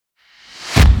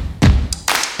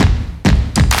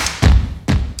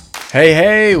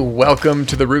Hey, welcome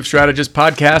to the Roof Strategist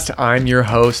Podcast. I'm your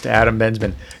host, Adam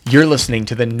Bensman. You're listening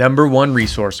to the number one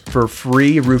resource for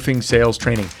free roofing sales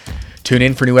training. Tune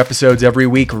in for new episodes every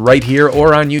week right here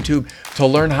or on YouTube to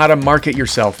learn how to market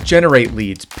yourself, generate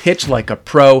leads, pitch like a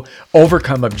pro,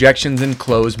 overcome objections, and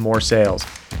close more sales.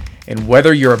 And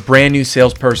whether you're a brand new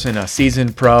salesperson, a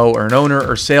seasoned pro, or an owner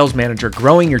or sales manager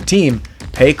growing your team,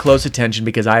 pay close attention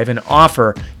because I have an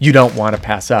offer you don't want to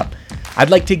pass up. I'd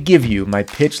like to give you my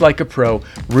Pitch Like a Pro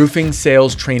roofing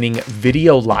sales training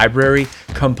video library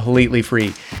completely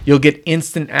free. You'll get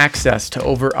instant access to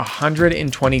over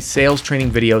 120 sales training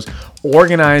videos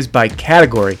organized by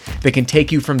category that can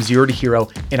take you from zero to hero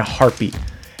in a heartbeat.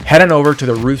 Head on over to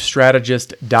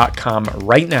theroofstrategist.com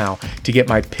right now to get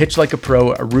my Pitch Like a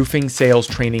Pro roofing sales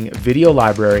training video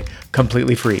library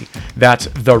completely free. That's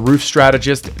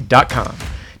theroofstrategist.com.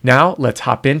 Now let's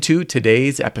hop into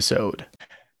today's episode.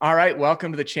 All right,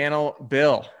 welcome to the channel,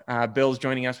 Bill. Bill's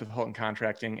joining us with Holton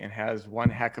Contracting and has one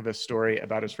heck of a story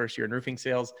about his first year in roofing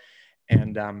sales.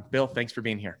 And Bill, thanks for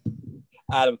being here.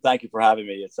 Adam, thank you for having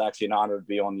me. It's actually an honor to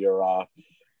be on your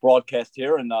broadcast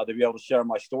here and to be able to share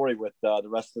my story with the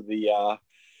rest of the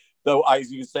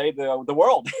as you say, the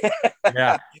world.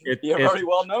 Yeah, you're very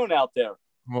well known out there.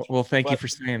 Well, thank you for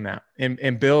saying that.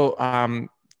 And Bill,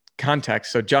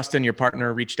 context. So Justin, your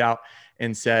partner, reached out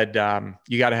and said,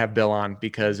 you got to have Bill on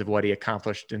because of what he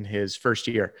accomplished in his first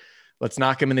year. Let's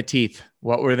knock him in the teeth.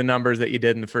 What were the numbers that you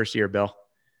did in the first year, Bill?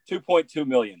 2.2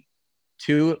 million.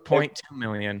 2.2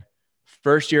 million.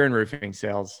 First year in roofing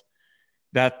sales.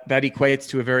 That equates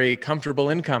to a very comfortable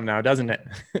income now, doesn't it?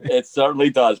 It certainly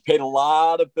does. Paid a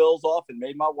lot of bills off and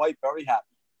made my wife very happy.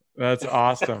 That's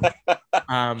awesome.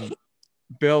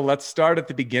 Bill, let's start at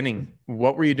the beginning.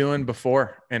 What were you doing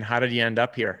before and how did you end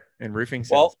up here in roofing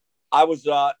sales? Well, I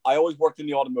always worked in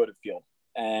the automotive field,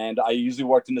 and I usually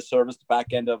worked in the service, the back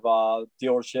end of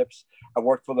dealerships. I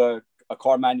worked for a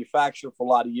car manufacturer for a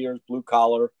lot of years, blue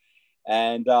collar,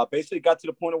 and basically got to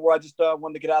the point of where I just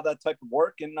wanted to get out of that type of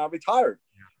work and retired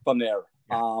from there.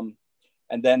 Yeah.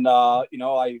 And then,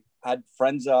 I had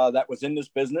friends that was in this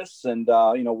business, and,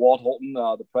 Walt Holton,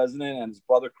 the president, and his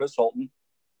brother, Chris Holton,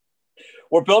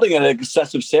 were building an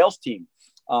excessive sales team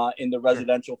in the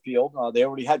residential field. They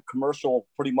already had commercial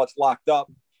pretty much locked up,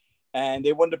 and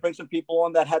they wanted to bring some people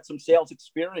on that had some sales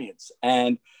experience.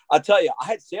 And I'll tell you, I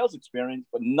had sales experience,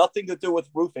 but nothing to do with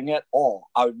roofing at all.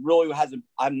 I've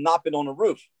not been on a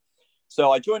roof.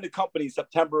 So I joined the company in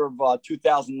September of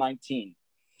 2019.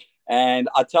 And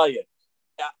I'll tell you,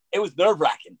 it was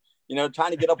nerve-wracking,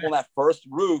 trying to get up on that first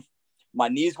roof. My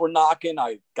knees were knocking.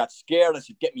 I got scared. I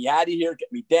said, get me out of here,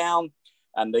 get me down.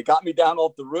 And they got me down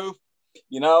off the roof,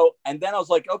 and then I was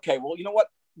like, okay, well, you know what?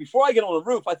 Before I get on the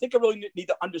roof, I think I really need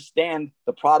to understand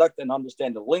the product and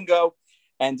understand the lingo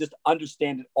and just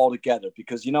understand it all together,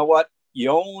 because you know what?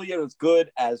 You only are as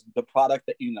good as the product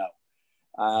that you know,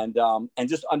 and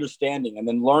just understanding and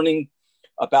then learning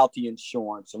about the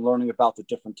insurance and learning about the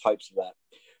different types of that.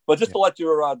 But just to let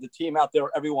the team out there,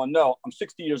 everyone know, I'm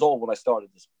 60 years old when I started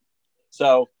this.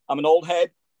 So I'm an old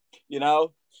head,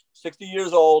 60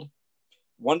 years old,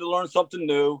 wanted to learn something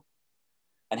new.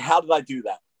 And how did I do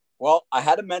that? Well, I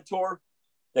had a mentor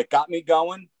that got me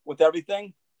going with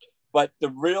everything. But the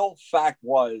real fact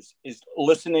is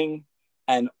listening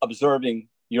and observing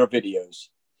your videos.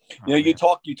 You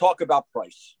talk about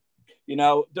price.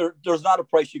 There's not a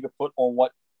price you could put on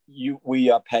what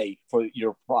we pay for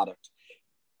your product.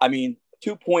 I mean,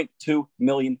 $2.2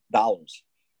 million.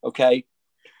 Okay.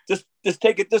 Just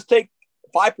take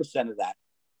 5% of that.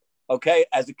 Okay.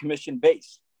 As a commission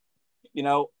base,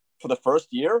 for the first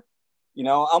year, I'm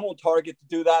on target to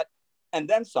do that and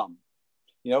then some,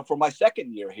 for my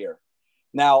second year here.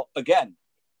 Now, again,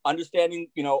 understanding,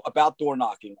 about door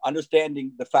knocking,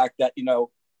 understanding the fact that,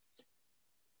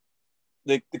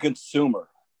 the consumer.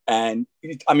 And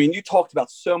I mean, you talked about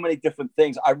so many different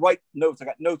things. I write notes. I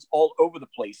got notes all over the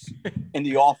place in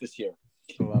the office here.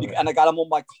 And I got them on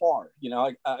my car,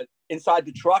 inside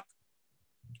the truck.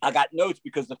 I got notes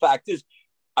because the fact is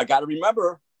I got to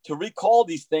remember to recall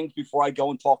these things before I go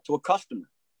and talk to a customer,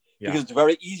 because it's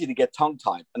very easy to get tongue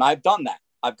tied. And I've done that.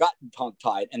 I've gotten tongue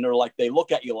tied, and they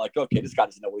look at you like, okay, this guy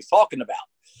doesn't know what he's talking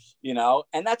about,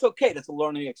 and that's okay. That's a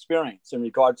learning experience in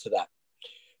regards to that.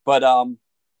 But, some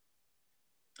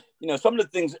of the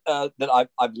things that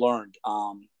I've learned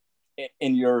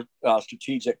in your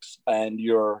strategics and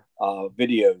your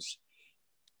videos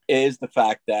is the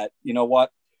fact that,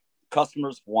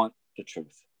 customers want the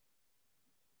truth.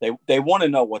 They want to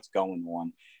know what's going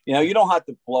on. You don't have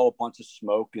to blow a bunch of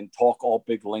smoke and talk all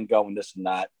big lingo and this and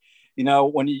that.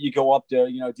 when you go up there,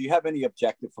 do you have any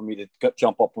objective for me to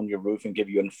jump up on your roof and give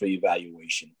you a free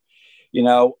evaluation?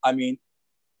 I mean,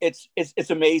 it's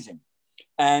amazing.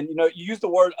 And, you use the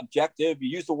word objective, you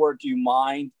use the word, do you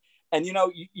mind? And,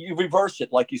 you reverse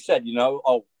it. Like you said,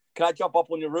 oh, can I jump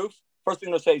up on your roof? First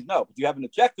thing they'll say is no. But do you have an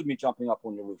objective of me jumping up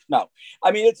on your roof? No.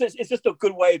 I mean, it's just a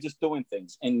good way of just doing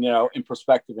things and, in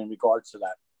perspective in regards to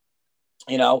that,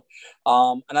 and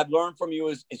I've learned from you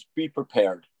is be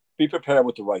prepared. Be prepared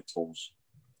with the right tools,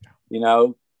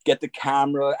 get the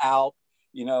camera out,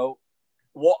 one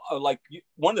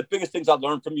of the biggest things I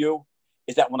learned from you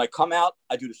is that when I come out,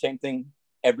 I do the same thing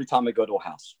every time I go to a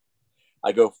house.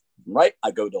 I go right,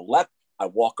 I go to the left, I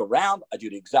walk around, I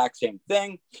do the exact same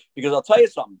thing, because I'll tell you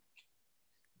something.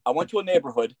 I went to a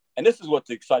neighborhood, and this is what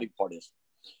the exciting part is.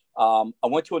 I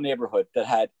went to a neighborhood that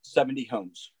had 70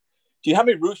 homes. Do you know how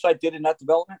many roofs I did in that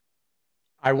development?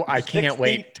 I can't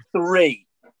wait. 63.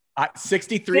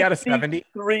 63 out of 70?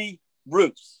 63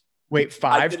 roofs. Wait,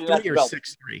 5-3 or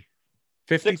 6-3?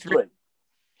 53?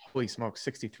 Holy smokes,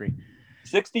 63.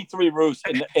 63 roofs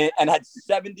and had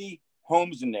 70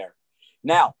 homes in there.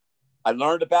 Now, I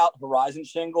learned about horizon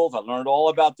shingles. I learned all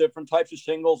about different types of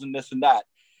shingles and this and that,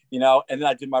 and then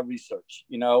I did my research.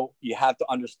 You have to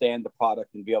understand the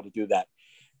product and be able to do that.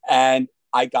 And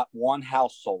I got one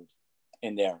house sold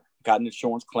in there. Got an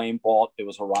insurance claim bought. It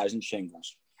was horizon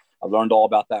shingles. I learned all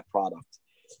about that product.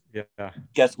 Yeah.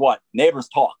 Guess what? Neighbors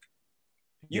talk.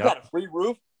 You got a free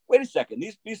roof? Wait a second.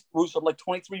 These roofs are like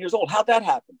 23 years old. How'd that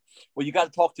happen? Well, you got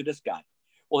to talk to this guy.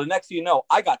 Well, the next thing you know,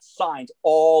 I got signs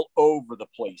all over the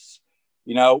place.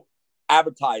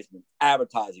 Advertising.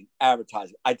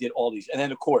 I did all these. And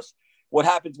then, of course, what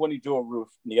happens when you do a roof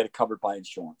and you get it covered by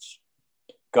insurance?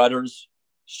 Gutters,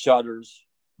 shutters,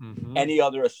 any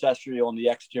other accessory on the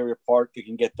exterior part that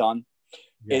can get done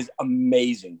is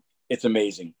amazing. It's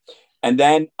amazing. And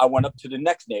then I went up to the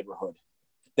next neighborhood.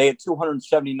 They had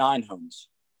 279 homes.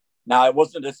 Now, I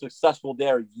wasn't as successful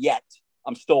there yet.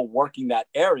 I'm still working that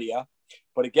area.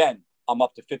 But again, I'm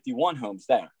up to 51 homes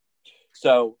there.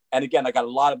 So, and again, I got a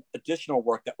lot of additional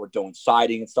work that we're doing,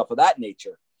 siding and stuff of that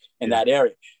nature in that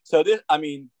area. So this,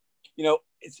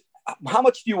 it's how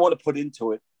much do you want to put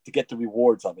into it to get the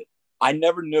rewards of it? I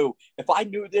never knew. If I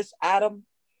knew this, Adam,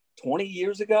 20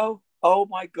 years ago, oh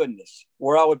my goodness,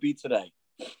 where I would be today.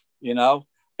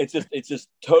 It's just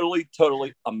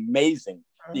totally amazing.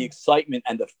 The excitement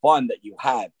and the fun that you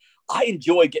have. I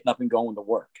enjoy getting up and going to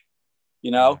work.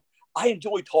 I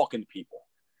enjoy talking to people.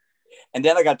 And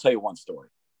then I got to tell you one story.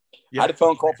 I had a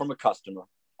phone call from a customer,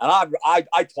 and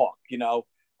I talk.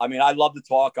 I love to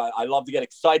talk. I love to get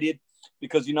excited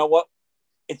because you know what?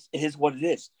 It is what it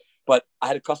is. But I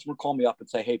had a customer call me up and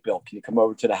say, "Hey, Bill, can you come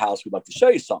over to the house? We'd like to show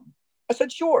you something." I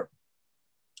said, "Sure."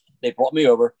 They brought me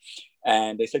over,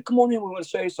 and they said, "Come on in. We want to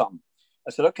show you something."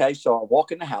 I said, "Okay." So I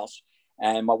walk in the house,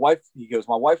 and my wife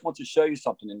wants to show you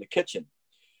something in the kitchen.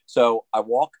 So I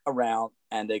walk around,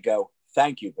 and they go,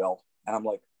 "Thank you, Bill." And I'm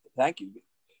like, "Thank you.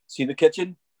 See the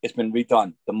kitchen? It's been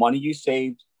redone. The money you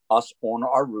saved us on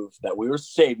our roof that we were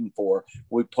saving for,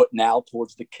 we put now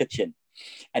towards the kitchen."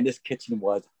 And this kitchen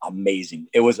was amazing.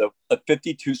 It was a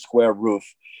 52 square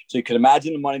roof. So you can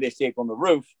imagine the money they saved on the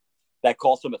roof that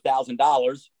cost them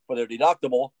 $1,000 for their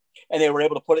deductible. And they were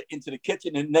able to put it into the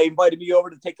kitchen. And they invited me over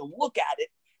to take a look at it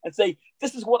and say,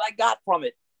 "This is what I got from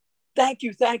it. Thank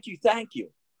you, thank you, thank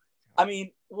you." I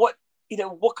mean, what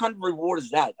kind of reward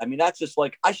is that? I mean, that's just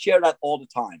like, I share that all the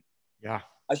time. Yeah.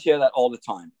 I share that all the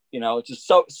time. It's just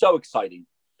so exciting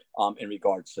in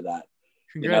regards to that.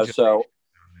 So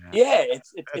yeah,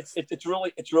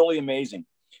 it's really amazing.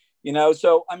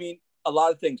 So I mean, a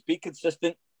lot of things. Be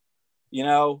consistent.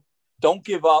 Don't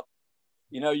give up.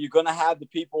 You're gonna have the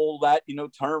people that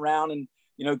turn around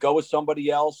and go with somebody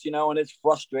else. And it's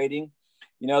frustrating.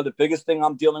 The biggest thing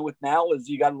I'm dealing with now is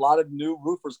you got a lot of new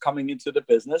roofers coming into the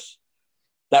business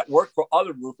that work for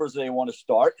other roofers that they want to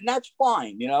start, and that's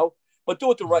fine. But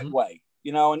do it the right way.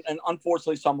 And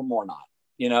unfortunately, some of them are not.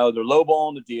 They're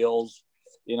lowballing the deals.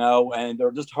 And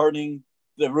they're just hurting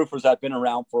the roofers that have been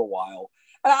around for a while.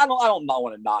 And I don't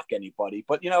want to knock anybody,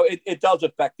 but it does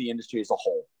affect the industry as a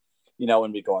whole,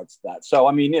 in regards to that. So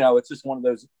I mean, it's just one of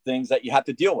those things that you have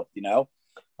to deal with.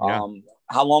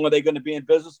 How long are they going to be in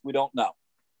business? We don't know.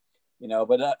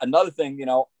 But another thing, I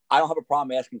don't have a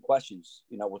problem asking questions,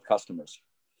 with customers,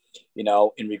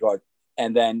 in regard.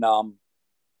 And then,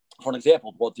 for an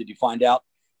example, well, did you find out,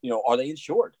 are they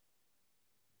insured?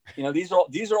 These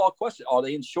are all questions. Are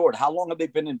they insured? How long have they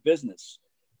been in business?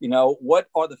 What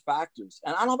are the factors?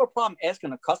 And I don't have a problem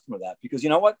asking a customer that, because you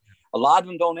know what? A lot of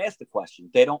them don't ask the question.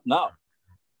 They don't know.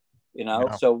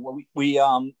 So we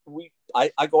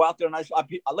I go out there and I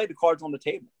lay the cards on the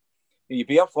table. You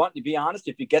be upfront, you be honest.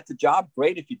 If you get the job,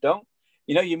 great. If you don't,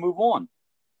 you move on.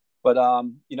 But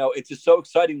it's just so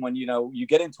exciting when you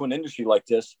get into an industry like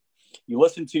this. You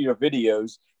listen to your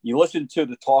videos, you listen to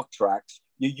the talk tracks,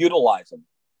 you utilize them.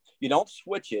 You don't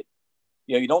switch it.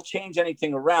 You don't change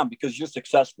anything around because you're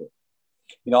successful.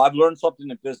 I've learned something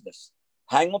in business.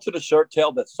 Hang on to the shirt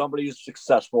tail that somebody is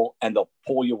successful, and they'll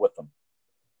pull you with them.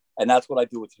 And that's what I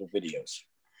do with your videos.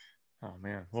 Oh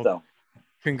man. Well, so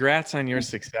congrats on your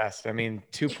success. I mean,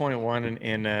 2.1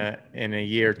 in a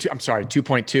year. I'm sorry,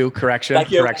 2.2. Correction.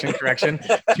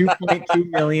 2.2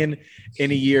 million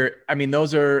in a year. I mean,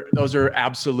 those are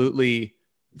absolutely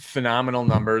phenomenal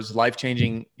numbers,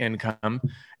 life-changing income,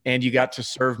 and you got to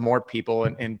serve more people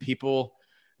and people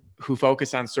who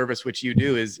focus on service, which you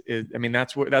do is I mean,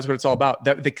 that's what it's all about.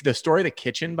 The story of the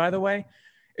kitchen, by the way,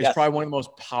 is probably one of the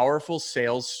most powerful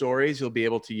sales stories you'll be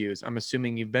able to use. I'm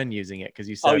assuming you've been using it because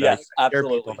you said, "Oh yes,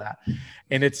 absolutely." People that.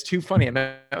 And it's too funny. I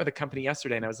met with a company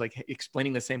yesterday and I was like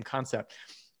explaining the same concept.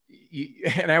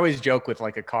 And I always joke with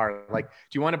like a car, like,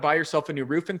 do you want to buy yourself a new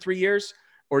roof in 3 years?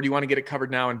 Or do you want to get it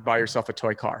covered now and buy yourself a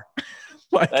toy car?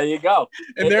 Like, there you go.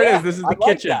 And there it is. This is the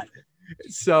kitchen.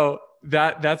 So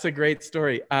that's a great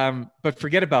story. But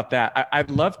forget about that. I'd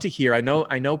love to hear, I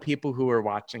know people who are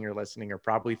watching or listening are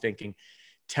probably thinking,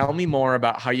 tell me more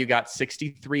about how you got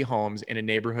 63 homes in a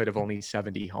neighborhood of only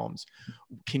 70 homes.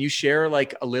 Can you share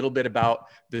like a little bit about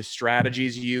the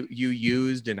strategies you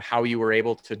used and how you were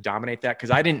able to dominate that?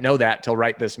 Because I didn't know that till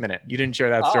right this minute. You didn't share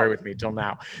that story with me till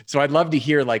now. So I'd love to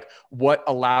hear like what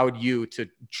allowed you to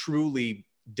truly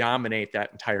dominate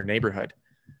that entire neighborhood.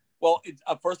 Well, it's,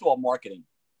 first of all, marketing.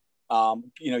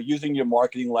 Using your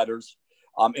marketing letters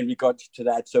in regards to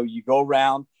that. So you go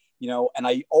around, and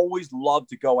I always love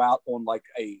to go out on like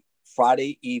a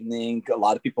Friday evening. A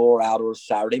lot of people are out, or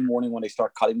Saturday morning when they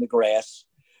start cutting the grass,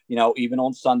 even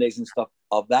on Sundays and stuff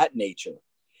of that nature.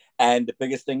 And the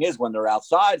biggest thing is when they're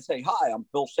outside, say, hi, I'm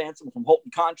Bill Sansom from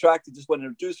Holton Contracting. Just want to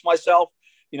introduce myself,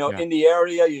 in the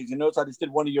area. You notice I just did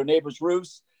one of your neighbor's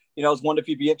roofs. I was wondering if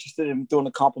you'd be interested in doing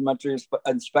a complimentary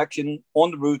inspection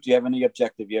on the roof. Do you have any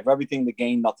objective? You have everything to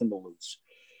gain, nothing to lose.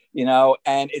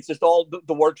 And it's just all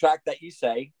the word track that you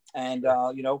say. And,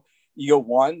 you go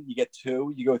 1, you get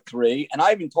 2, you go 3. And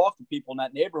I even talked to people in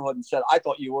that neighborhood and said, I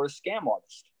thought you were a scam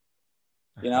artist.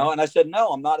 And I said, no,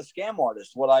 I'm not a scam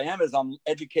artist. What I am is I'm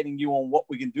educating you on what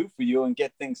we can do for you and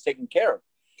get things taken care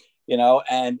of,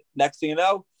 and next thing you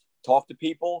know, talk to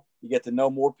people, you get to know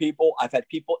more people. I've had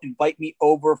people invite me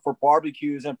over for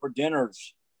barbecues and for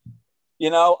dinners.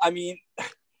 I mean,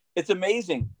 it's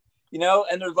amazing,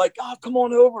 and they're like, oh, come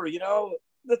on over,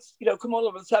 let's, come on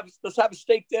over, let's have a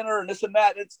steak dinner and this and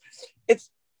that.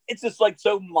 It's just like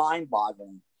so mind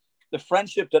boggling, the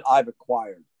friendship that I've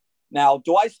acquired. Now,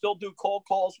 do I still do cold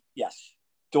calls? Yes.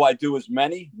 Do I do as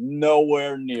many?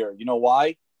 Nowhere near. You know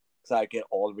why? Because I get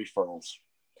all the referrals.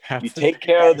 You take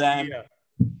care of them.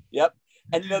 Yep.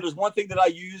 And there's one thing that I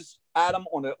use, Adam,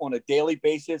 on a daily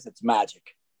basis. It's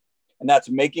magic. And that's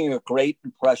making a great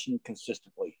impression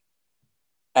consistently.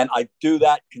 And I do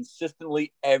that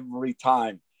consistently every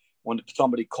time. When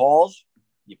somebody calls,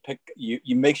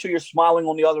 you make sure you're smiling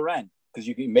on the other end, because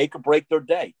you can make or break their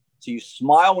day. So you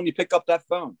smile when you pick up that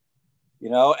phone,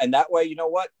 and that way,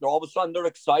 what? All of a sudden they're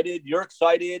excited. You're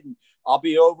excited. And I'll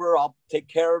be over. I'll take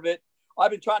care of it. I've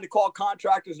been trying to call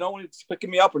contractors. No one's picking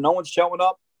me up or no one's showing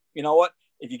up. You know what?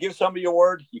 If you give somebody your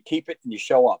word, you keep it and you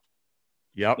show up.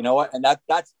 Yep. You know what? And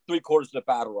that's 3/4 of the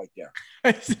battle right there.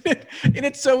 And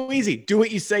it's so easy. Do what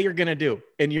you say you're going to do.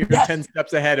 And you're 10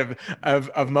 steps ahead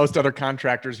of most other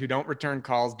contractors who don't return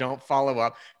calls, don't follow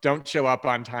up, don't show up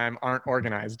on time, aren't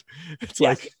organized. It's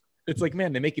like,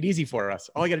 man, they make it easy for us.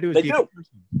 All you got to do is be a good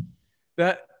person.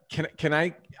 That can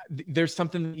I, there's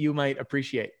something that you might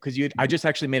appreciate, because I just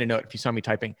actually made a note. If you saw me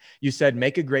typing, you said,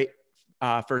 make a great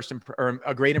or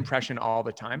a great impression all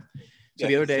the time. So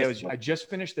the other day I just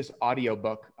finished this audio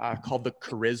book called The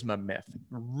Charisma Myth.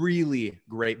 Really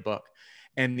great book.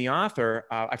 And the author,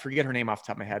 I forget her name off the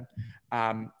top of my head.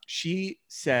 She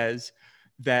says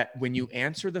that when you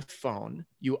answer the phone,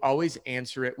 you always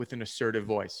answer it with an assertive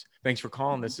voice. Thanks for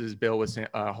calling. This is Bill with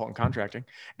Holton Contracting.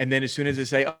 And then as soon as they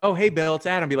say, oh, hey, Bill, it's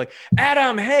Adam, be like,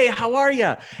 Adam, hey, how are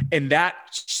you? And that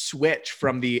switch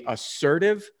from the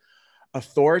assertive,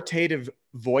 authoritative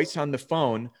voice on the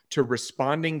phone to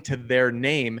responding to their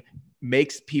name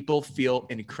makes people feel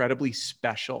incredibly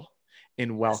special.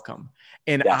 and welcome.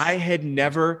 And Yes. I had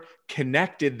never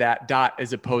connected that dot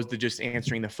as opposed to just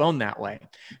answering the phone that way,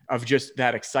 of just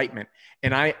that excitement.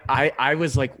 And I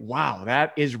was like, wow,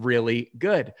 that is really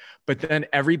good. But then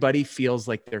everybody feels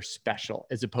like they're special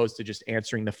as opposed to just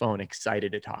answering the phone,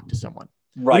 excited to talk to someone.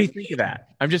 What do you think of that?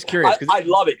 I'm just curious. I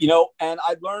love it, and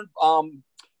I learned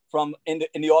from in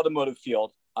the automotive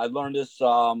field. I learned this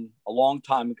a long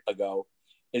time ago,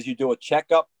 is you do a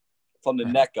checkup from the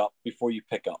neck up before you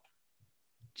pick up.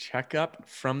 Check up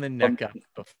from the neck up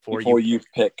before you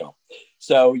pick up.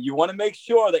 So you want to make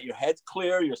sure that your head's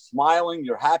clear, you're smiling,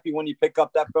 you're happy when you pick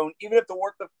up that phone. Even if the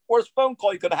worst phone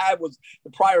call you could have was the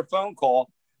prior phone call,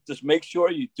 just make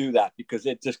sure you do that, because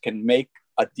it just can make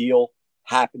a deal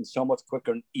happen so much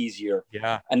quicker and easier.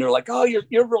 Yeah. And they're like, oh,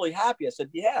 you're really happy. I said,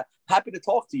 yeah, happy to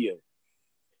talk to you.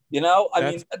 I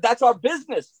mean, that's our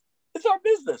business. It's our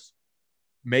business.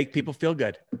 Make people feel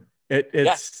good.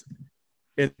 It's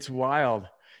wild.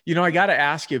 I got to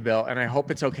ask you, Bill, and I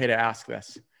hope it's okay to ask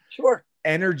this. Sure.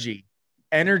 Energy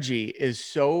is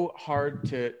so hard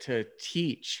to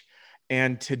teach.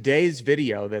 And today's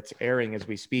video that's airing as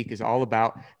we speak is all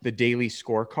about the daily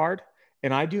scorecard.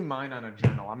 And I do mine on a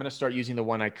journal. I'm going to start using the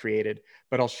one I created,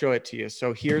 but I'll show it to you.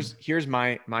 So here's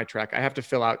my track. I have to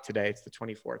fill out today. It's the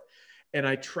 24th. And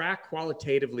I track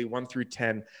qualitatively 1 through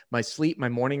 10, my sleep, my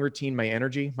morning routine, my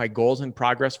energy, my goals and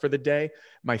progress for the day,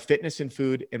 my fitness and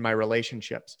food, and my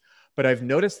relationships. But I've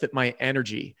noticed that my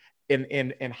energy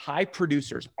in high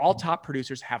producers, all top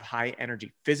producers have high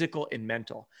energy, physical and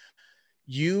mental.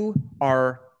 You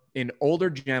are an older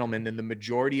gentleman than the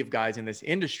majority of guys in this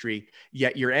industry,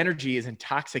 yet your energy is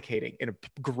intoxicating in a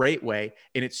great way,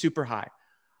 and it's super high.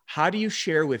 How do you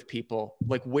share with people,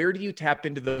 like, where do you tap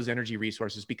into those energy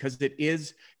resources? Because it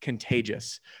is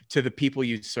contagious to the people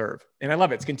you serve. And I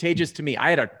love it. It's contagious to me.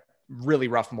 I had a really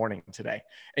rough morning today,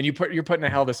 and you're putting a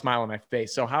hell of a smile on my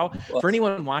face. So for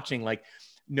anyone watching, like,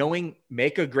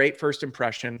 make a great first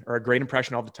impression, or a great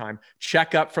impression all the time.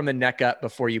 Check up from the neck up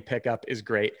before you pick up is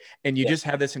great. And you just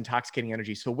have this intoxicating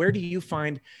energy. So where do you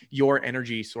find your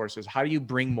energy sources? How do you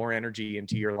bring more energy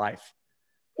into your life?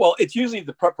 Well, it's usually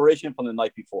the preparation from the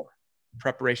night before.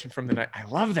 Preparation from the night. I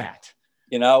love that.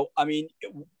 I mean,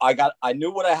 I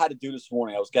knew what I had to do this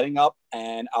morning. I was getting up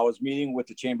and I was meeting with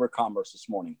the Chamber of Commerce this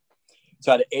morning.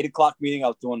 So at an 8:00 meeting, I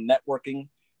was doing networking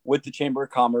with the Chamber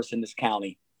of Commerce in this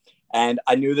county. And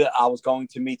I knew that I was going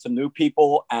to meet some new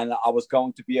people, and I was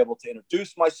going to be able to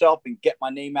introduce myself and get my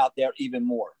name out there even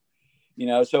more.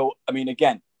 So, I mean,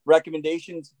 again,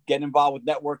 recommendations, get involved with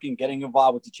networking, getting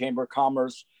involved with the Chamber of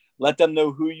Commerce, let them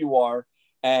know who you are.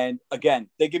 And again,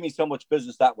 they give me so much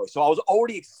business that way. So I was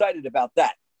already excited about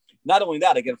that. Not only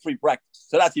that, I get a free breakfast.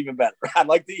 So that's even better. I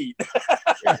like to eat.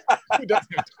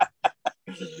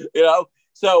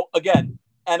 So again,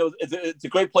 and it's a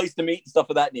great place to meet and stuff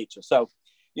of that nature. So,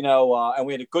 and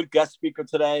we had a good guest speaker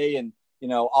today, and,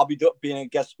 I'll be being a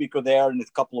guest speaker there in a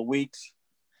couple of weeks.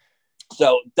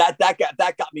 So that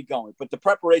got me going. But the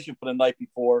preparation for the night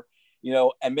before,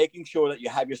 and making sure that you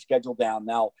have your schedule down.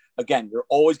 Now, again, you're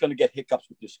always going to get hiccups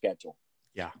with your schedule.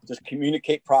 Yeah. Just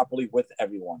communicate properly with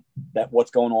everyone that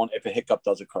what's going on if a hiccup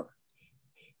does occur.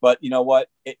 But you know what?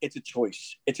 It's a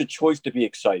choice. It's a choice to be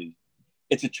excited.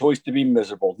 It's a choice to be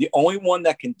miserable. The only one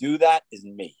that can do that is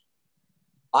me.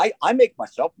 I make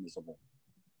myself miserable.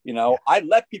 I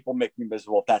let people make me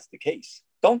miserable if that's the case.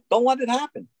 Don't let it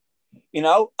happen.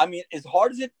 I mean, as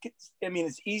hard as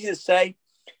it's easy to say,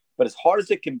 but as hard as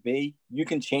it can be, you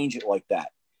can change it like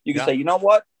that. You can say, you know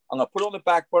what? I'm going to put it on the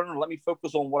back burner and let me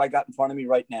focus on what I got in front of me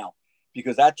right now,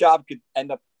 because that job could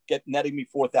end up netting me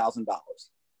 $4,000.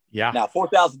 Yeah. Now,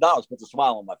 $4,000 puts a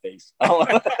smile on my face. I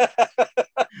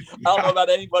don't know about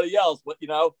anybody else, but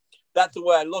that's the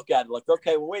way I look at it. Like,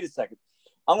 okay, well, wait a second.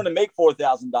 I'm going to make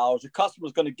 $4,000. The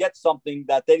customer's going to get something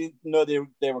that they didn't know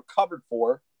they were covered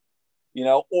for,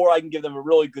 or I can give them a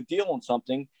really good deal on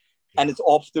something, and it's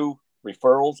all through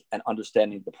referrals and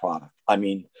understanding the product. I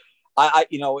mean,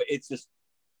 it's just,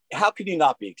 how can you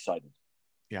not be excited?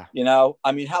 Yeah.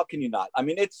 I mean, how can you not? I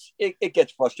mean, it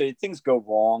gets frustrated. Things go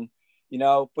wrong,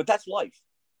 but that's life,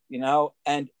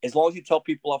 and as long as you tell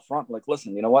people up front, like,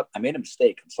 listen, you know what? I made a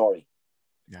mistake. I'm sorry.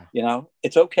 Yeah.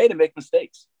 It's okay to make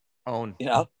mistakes. Own.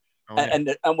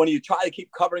 And when you try to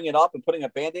keep covering it up and putting a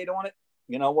Band-Aid on it,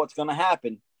 what's going to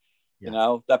happen?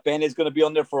 Yeah. That Band-Aid is going to be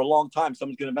on there for a long time.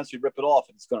 Someone's going to eventually rip it off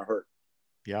and it's going to hurt.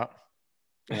 Yeah.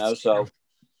 So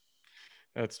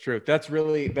that's true.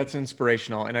 That's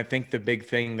inspirational. And I think the big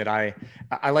thing that I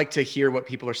like to hear what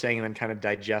people are saying and then kind of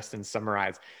digest and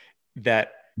summarize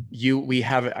that we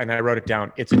have, and I wrote it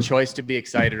down. It's a choice to be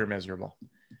excited or miserable.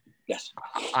 Yes.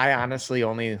 I honestly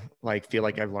only feel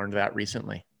like I've learned that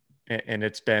recently. And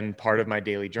it's been part of my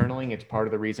daily journaling. It's part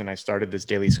of the reason I started this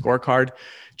daily scorecard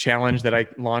challenge that I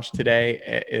launched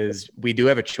today. Is we do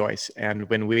have a choice. And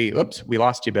when we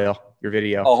lost you, Bill, your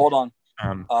video. Oh, hold on.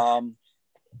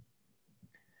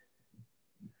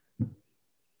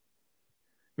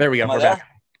 There we go. We're back.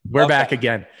 We're back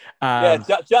again.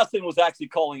 Justin was actually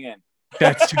calling in.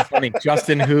 That's too funny.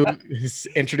 Justin, who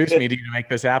introduced me to you to make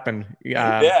this happen. Who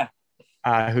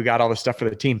got all the stuff for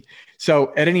the team.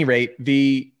 So at any rate,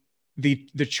 the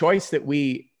choice that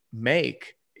we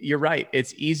make, you're right.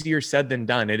 It's easier said than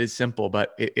done. It is simple,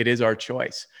 but it is our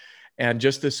choice. And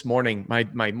just this morning,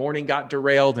 my morning got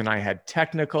derailed and I had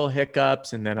technical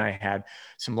hiccups, and then I had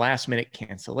some last minute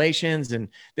cancellations and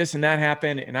this and that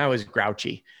happened. And I was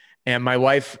grouchy. And my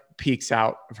wife peeks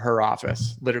out of her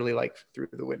office, literally like through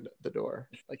the door,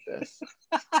 like this,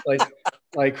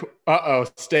 like, uh-oh,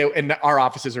 stay. And our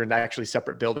offices are in actually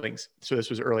separate buildings. So this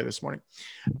was early this morning.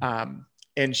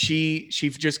 And she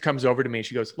just comes over to me and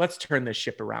she goes, let's turn this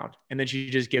ship around. And then she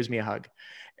just gives me a hug.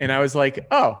 And I was like,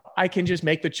 oh, I can just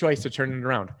make the choice to turn it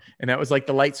around. And that was like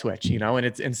the light switch, and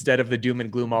it's instead of the doom and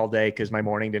gloom all day, because my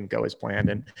morning didn't go as planned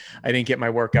and I didn't get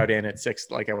my workout in at 6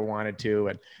 like I wanted to.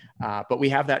 And but we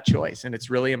have that choice, and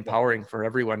it's really empowering for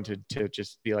everyone to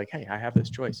just be like, hey, I have this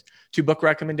choice. 2 book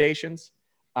recommendations,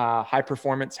 High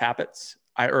Performance Habits,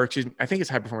 I think it's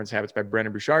High Performance Habits by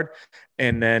Brendon Burchard.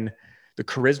 And then The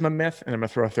Charisma Myth, and I'm going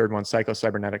to throw a third one,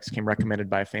 Psycho-Cybernetics, came recommended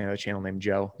by a fan of the channel named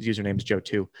Joe. His username is Joe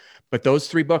too. But those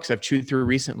 3 books I've chewed through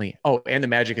recently. Oh, and The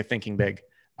Magic of Thinking Big.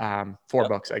 4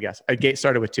 books, I guess. I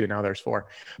started with 2, now there's 4.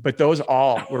 But those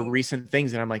all were recent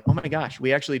things, and I'm like, oh my gosh,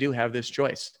 we actually do have this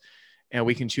choice, and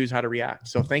we can choose how to react.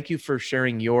 So thank you for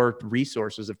sharing your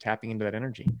resources of tapping into that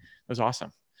energy. It was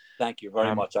awesome. Thank you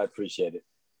very much. I appreciate it.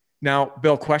 Now,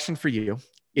 Bill, question for you.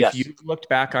 If Yes. you looked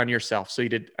back on yourself, so you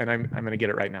did, and I'm going to get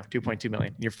it right now, 2.2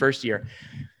 million in your first year,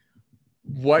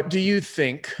 what do you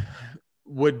think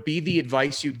would be the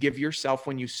advice you'd give yourself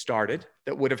when you started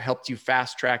that would have helped you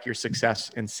fast track your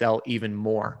success and sell even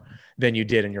more than you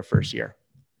did in your first year?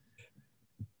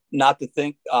 Not to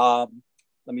think, let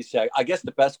me say, I guess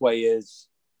the best way is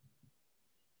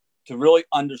to really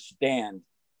understand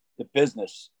the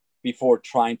business before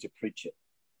trying to preach it.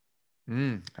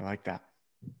 I like that.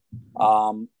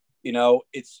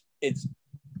 It's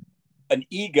an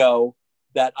ego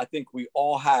that I think we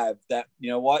all have, that,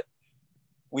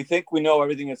 we think we know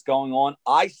everything that's going on.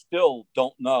 I still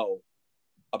don't know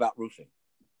about roofing.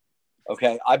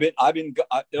 Okay.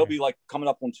 It'll be like coming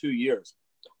up on 2 years.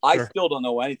 I still don't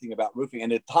know anything about roofing.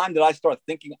 And the time that I start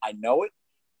thinking I know it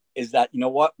is that,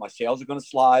 my sales are going to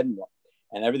slide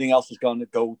and everything else is going to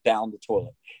go down the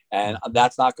toilet. And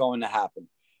that's not going to happen,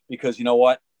 because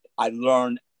I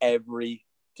learn every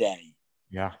day.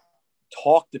 Yeah.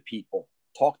 Talk to people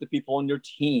on your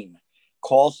team,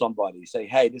 call somebody, say,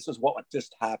 hey, this is what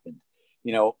just happened.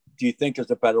 Do you think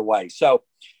there's a better way? So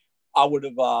I would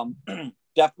have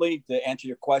definitely, to answer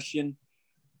your question,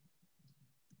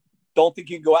 don't think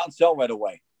you can go out and sell right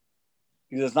away,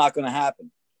 because it's not going to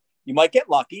happen. You might get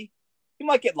lucky.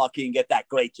 And get that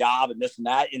great job and this and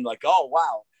that. And like, oh,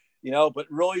 wow, but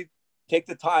really take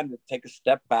the time to take a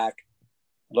step back,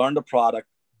 learn the product,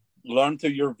 learn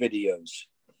through your videos,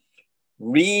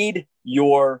 read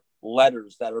your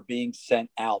letters that are being sent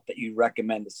out that you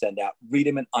recommend to send out. Read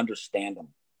them and understand them.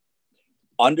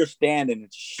 Understand an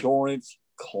insurance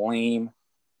claim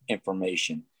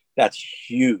information. That's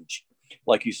huge.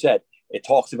 Like you said, it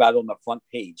talks about it on the front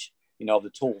page,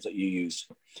 the tools that you use.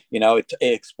 It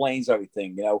explains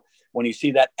everything. When you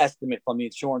see that estimate from the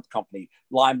insurance company,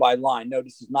 line by line, no,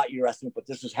 this is not your estimate, but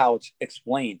this is how it's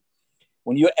explained.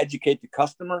 When you educate the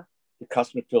customer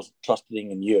feels trusted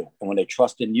in you. And when they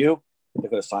trust in you, they're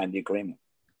going to sign the agreement.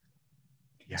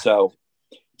 Yeah. So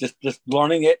just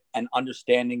learning it and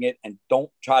understanding it, and don't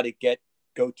try to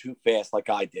go too fast like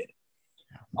I did.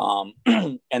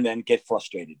 And then get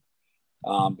frustrated.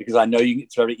 Because I know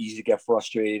it's very easy to get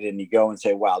frustrated, and you go and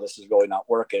say, wow, this is really not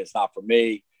working. It's not for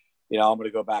me. I'm going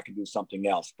to go back and do something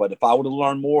else. But if I would have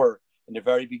learned more in the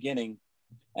very beginning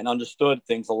and understood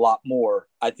things a lot more,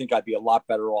 I think I'd be a lot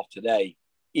better off today.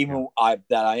 Even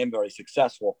that I am very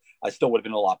successful, I still would have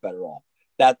been a lot better off.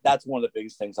 That's one of the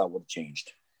biggest things I would have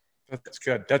changed. That's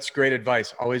good. That's great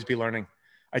advice. Always be learning.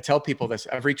 I tell people this,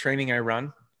 every training I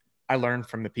run, I learn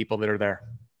from the people that are there.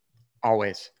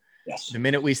 Always. Yes. The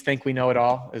minute we think we know it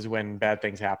all is when bad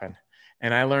things happen.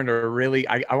 And I learned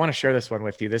I want to share this one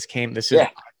with you.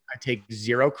 I take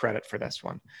 0 credit for this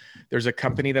one. There's a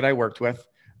company that I worked with,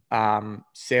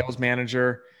 sales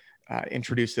manager,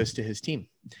 introduced this to his team.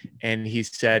 And he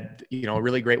said, a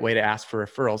really great way to ask for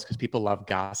referrals, because people love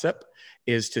gossip,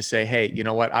 is to say, hey, you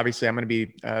know what, obviously I'm going to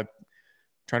be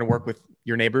trying to work with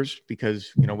your neighbors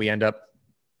because, we end up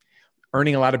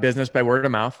earning a lot of business by word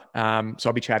of mouth. So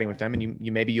I'll be chatting with them, and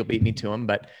you'll beat me to them.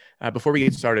 But before we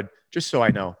get started, just so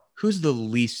I know, who's the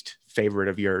least favorite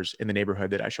of yours in the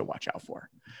neighborhood that I should watch out for?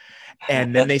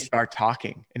 And then they start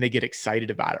talking and they get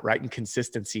excited about it, right? And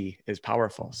consistency is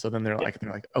powerful. So then they're like,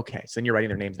 okay. So then you're writing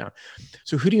their names down.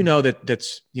 So who do you know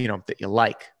that's that you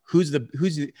like? Who's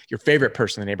your favorite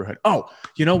person in the neighborhood? Oh,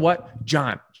 you know what?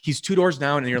 John, he's 2 doors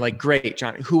down. And you're like, great,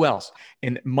 John. Who else?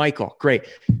 And Michael, great.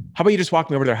 How about you just walk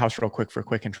me over to their house real quick for a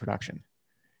quick introduction?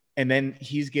 And then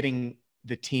he's getting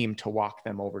the team to walk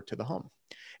them over to the home.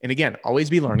 And again, always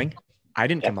be learning. I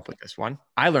didn't come up with this one.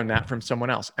 I learned that from someone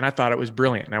else, and I thought it was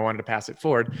brilliant, and I wanted to pass it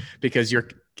forward because you're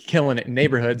killing it in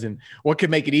neighborhoods. And what could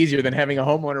make it easier than having a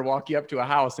homeowner walk you up to a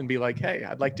house and be like, hey,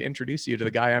 I'd like to introduce you to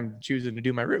the guy I'm choosing to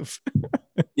do my roof.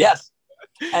 Yes.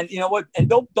 And you know what? And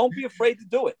don't be afraid to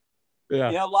do it.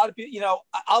 Yeah. A lot of people,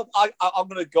 I'm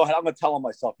going to go ahead. I'm going to tell on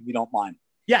myself if you don't mind.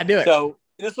 Yeah, do it. So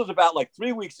this was about like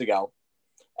 3 weeks ago,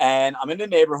 and I'm in the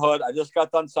neighborhood. I just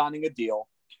got done signing a deal.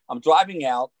 I'm driving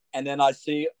out. And then I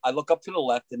look up to the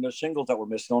left, and there's shingles that were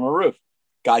missing on the roof.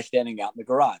 Guy standing out in the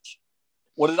garage.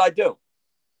 What did I do?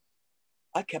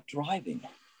 I kept driving.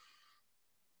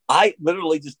 I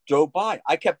literally just drove by.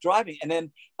 I kept driving. And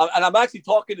then, and I'm actually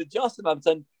talking to Justin. I'm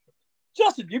saying,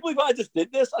 Justin, do you believe I just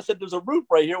did this? I said, there's a roof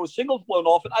right here with shingles blown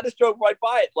off, and I just drove right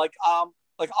by it. Like I'll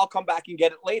come back and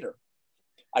get it later.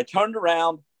 I turned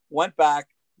around, went back.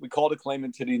 We called a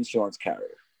claimant to the insurance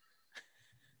carrier.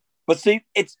 But see,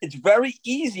 it's very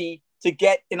easy to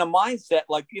get in a mindset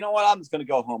like, you know what, I'm just going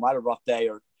to go home. I had a rough day.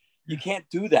 Or you can't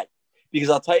do that, because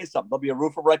I'll tell you something. There'll be a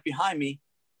roofer right behind me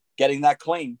getting that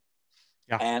claim.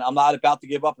 Yeah. And I'm not about to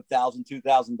give up $1,000,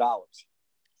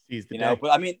 $2,000.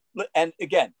 But I mean, and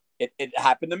again, it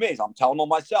happened to me. So I'm telling on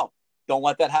myself, don't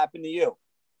let that happen to you.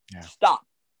 Yeah. Stop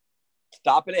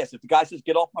and ask. If the guy says,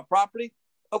 get off my property,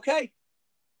 okay.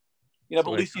 But at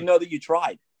least you know that you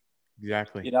tried.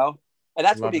 Exactly. And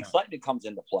that's where the excitement comes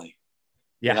into play.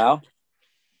 Yeah.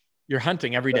 You're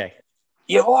hunting every day.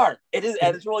 You are. It is.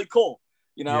 And it's really cool.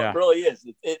 It really is.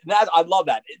 I love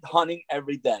that. Hunting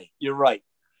every day. You're right.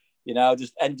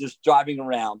 Just driving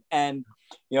around. And,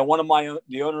 one of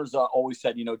the owners always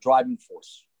said, driving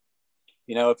force.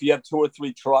 If you have 2 or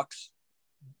 3 trucks,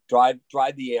 drive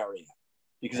the area,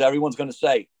 because everyone's going to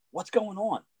say, what's going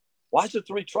on? Why is there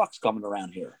 3 trucks coming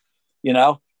around here?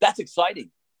 That's exciting.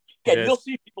 And you'll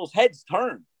see people's heads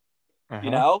turn,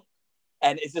 and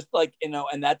it's just like, and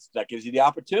that gives you the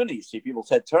opportunity. You see people's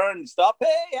head turn and stop.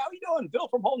 Hey, how you doing? Bill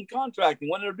from Holden Contracting.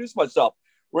 Want to introduce myself.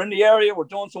 We're in the area. We're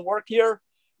doing some work here.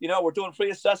 We're doing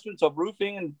free assessments of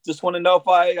roofing, and just want to know if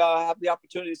I have the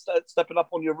opportunity to stepping up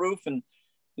on your roof. And,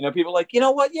 people are like, you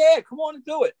know what? Yeah, come on and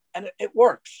do it. And it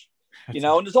works, and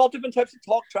there's all different types of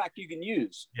talk track you can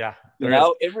use. Yeah.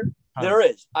 There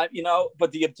is,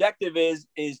 but the objective is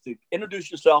to introduce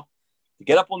yourself, to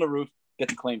get up on the roof, get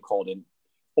the claim called in,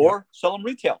 or sell them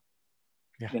retail.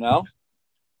 Yeah.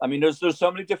 I mean, there's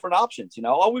so many different options.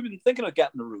 Oh, we've been thinking of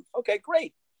getting the roof. Okay,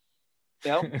 great.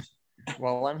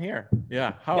 Well, I'm here.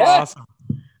 Yeah. How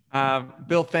awesome.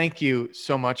 Bill, thank you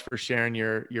so much for sharing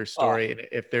your story. And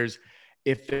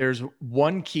if there's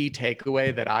one key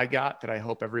takeaway that I got that I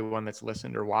hope everyone that's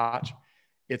listened or watched,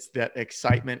 it's that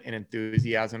excitement and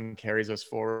enthusiasm carries us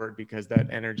forward, because that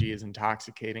energy is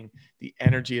intoxicating. The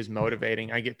energy is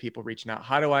motivating. I get people reaching out.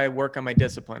 How do I work on my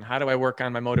discipline? How do I work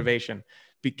on my motivation?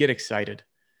 Get excited.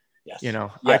 Yes.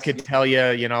 I could tell you,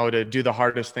 to do the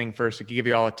hardest thing first. I could give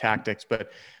you all the tactics,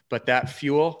 but that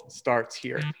fuel starts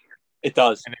here. It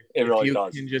does. It really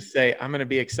does. You can just say, I'm going to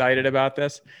be excited about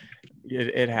this.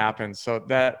 It happens. So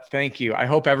thank you. I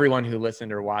hope everyone who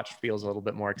listened or watched feels a little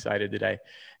bit more excited today.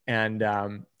 And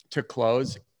to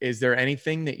close, is there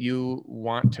anything that you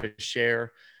want to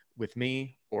share with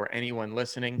me or anyone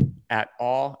listening at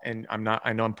all? And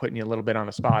I know I'm putting you a little bit on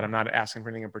the spot. I'm not asking for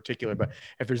anything in particular, but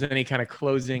if there's any kind of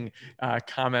closing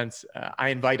comments, I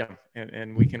invite them,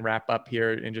 and we can wrap up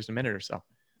here in just a minute or so.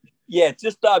 Yeah,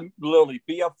 just literally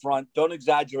be upfront. Don't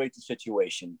exaggerate the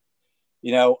situation.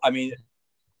 I mean,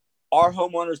 our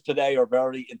homeowners today are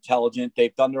very intelligent.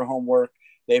 They've done their homework.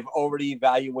 They've already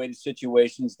evaluated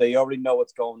situations. They already know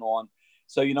what's going on.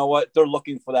 So you know what? They're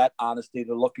looking for that honesty.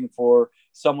 They're looking for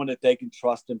someone that they can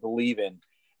trust and believe in.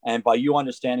 And by you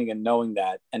understanding and knowing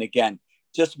that, and again,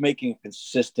 just making a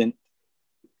consistent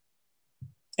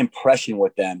impression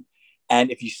with them.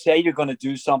 And if you say you're going to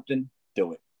do something,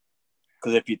 do it.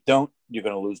 Because if you don't, you're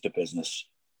going to lose the business.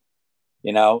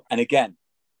 And again,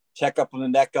 check up on the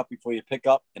neck up before you pick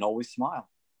up, and always smile.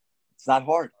 It's not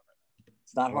hard.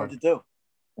 It's not hard to do.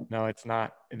 No, it's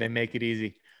not. They make it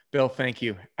easy. Bill, thank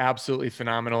you. Absolutely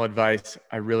phenomenal advice.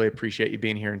 I really appreciate you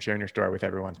being here and sharing your story with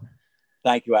everyone.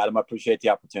 Thank you, Adam. I appreciate the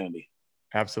opportunity.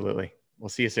 Absolutely. We'll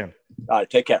see you soon. All right.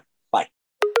 Take care. Bye.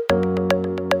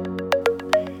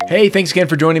 Hey, thanks again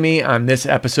for joining me on this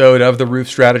episode of the Roof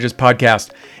Strategist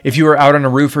Podcast. If you are out on a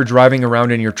roof or driving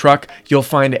around in your truck, you'll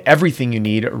find everything you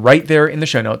need right there in the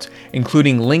show notes,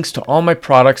 including links to all my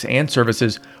products and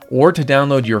services, or to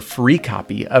download your free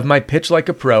copy of my Pitch Like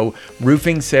a Pro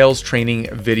roofing sales training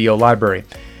video library.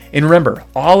 And remember,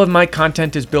 all of my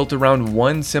content is built around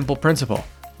one simple principle.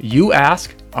 You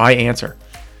ask, I answer.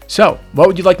 So, what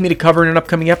would you like me to cover in an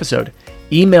upcoming episode?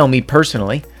 Email me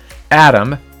personally,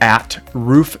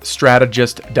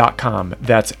 adam@roofstrategist.com.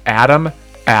 That's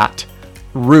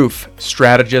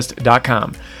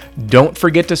adam@roofstrategist.com. Don't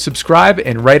forget to subscribe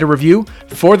and write a review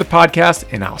for the podcast,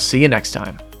 and I'll see you next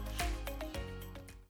time.